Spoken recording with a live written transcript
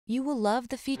You will love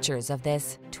the features of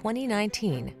this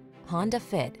 2019 Honda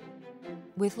Fit.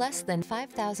 With less than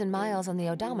 5,000 miles on the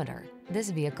odometer, this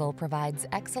vehicle provides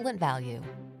excellent value.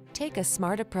 Take a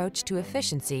smart approach to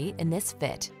efficiency in this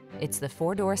Fit. It's the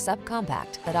four-door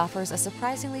subcompact that offers a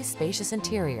surprisingly spacious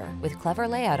interior with clever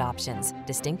layout options,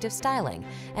 distinctive styling,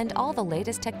 and all the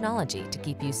latest technology to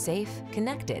keep you safe,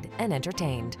 connected, and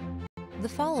entertained. The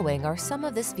following are some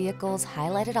of this vehicle's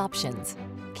highlighted options: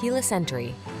 keyless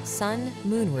entry, sun,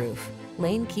 moonroof,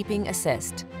 lane keeping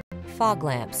assist, fog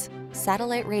lamps,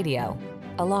 satellite radio,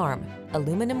 alarm,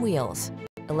 aluminum wheels,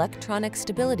 electronic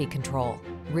stability control,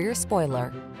 rear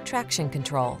spoiler, traction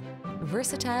control.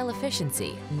 Versatile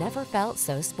efficiency never felt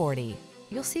so sporty.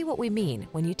 You'll see what we mean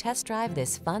when you test drive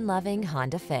this fun-loving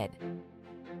Honda Fit.